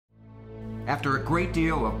After a great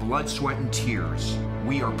deal of blood, sweat, and tears,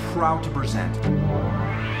 we are proud to present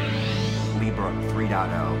Libra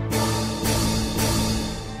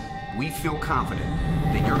 3.0. We feel confident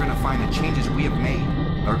that you're going to find the changes we have made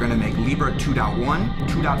are going to make Libra 2.1,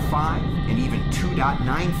 2.5, and even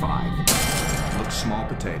 2.95 look small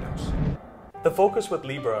potatoes. The focus with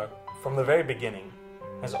Libra from the very beginning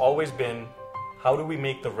has always been, how do we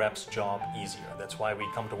make the rep's job easier? That's why we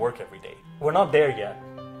come to work every day. We're not there yet.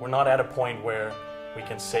 We're not at a point where we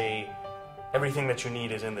can say everything that you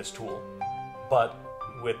need is in this tool. But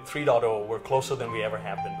with 3.0, we're closer than we ever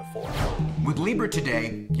have been before. With Libra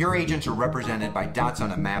today, your agents are represented by dots on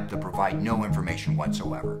a map that provide no information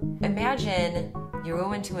whatsoever. Imagine you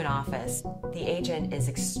go into an office, the agent is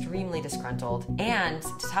extremely disgruntled, and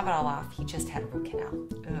to top it all off, he just had a root canal.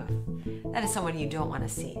 Ugh. That is someone you don't want to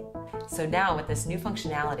see. So now with this new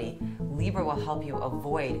functionality, Libra will help you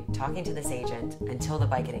avoid talking to this agent until the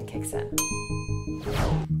Vicodin kicks in.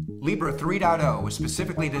 Libra 3.0 is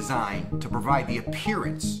specifically designed to provide the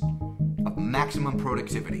appearance of maximum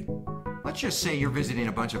productivity. Let's just say you're visiting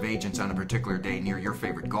a bunch of agents on a particular day near your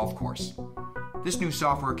favorite golf course. This new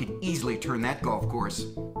software could easily turn that golf course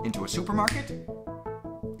into a supermarket,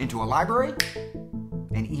 into a library,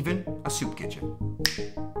 and even a soup kitchen.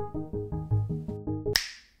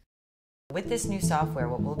 With this new software,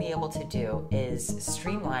 what we'll be able to do is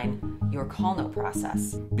streamline your call note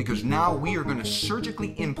process. Because now we are going to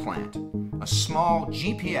surgically implant a small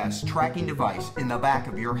GPS tracking device in the back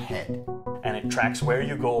of your head. And it tracks where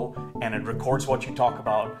you go, and it records what you talk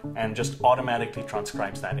about, and just automatically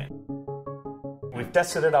transcribes that in. We've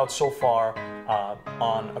tested it out so far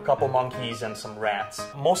on a couple monkeys and some rats.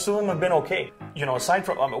 Most of them have been okay. You know, aside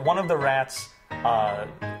from one of the rats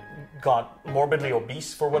got morbidly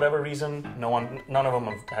obese for whatever reason. None of them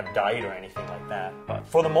have died or anything like that. But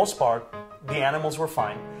for the most part, the animals were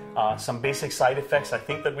fine. Some basic side effects I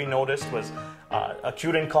think that we noticed was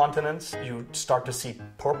acute incontinence. You start to see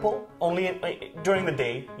purple only during the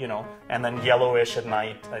day, you know, and then yellowish at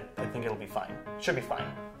night. I think it'll be fine. Should be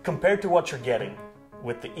fine. Compared to what you're getting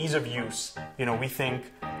with the ease of use, you know, we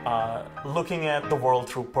think looking at the world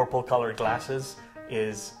through purple colored glasses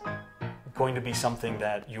is going to be something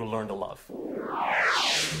that you learn to love.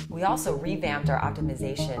 We also revamped our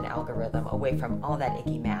optimization algorithm away from all that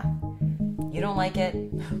icky math. You don't like it?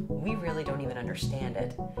 We really don't even understand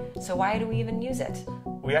it. So why do we even use it?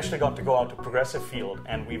 We actually got to go out to Progressive Field,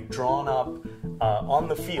 and we've drawn up on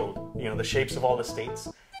the field, you know, the shapes of all the states.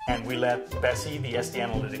 And we let Bessie, the SD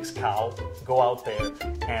Analytics cow, go out there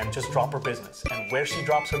and just drop her business. And where she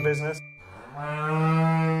drops her business,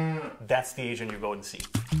 that's the agent you go and see.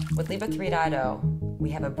 With Libra 3.0, we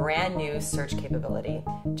have a brand new search capability.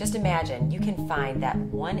 Just imagine you can find that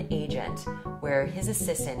one agent where his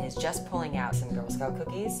assistant is just pulling out some Girl Scout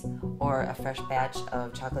cookies or a fresh batch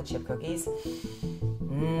of chocolate chip cookies.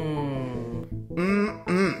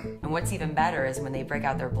 And what's even better is when they break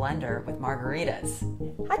out their blender with margaritas.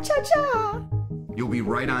 Ha-cha-cha! You'll be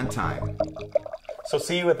right on time. So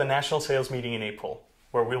see you at the National Sales Meeting in April,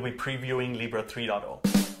 where we'll be previewing Libra 3.0.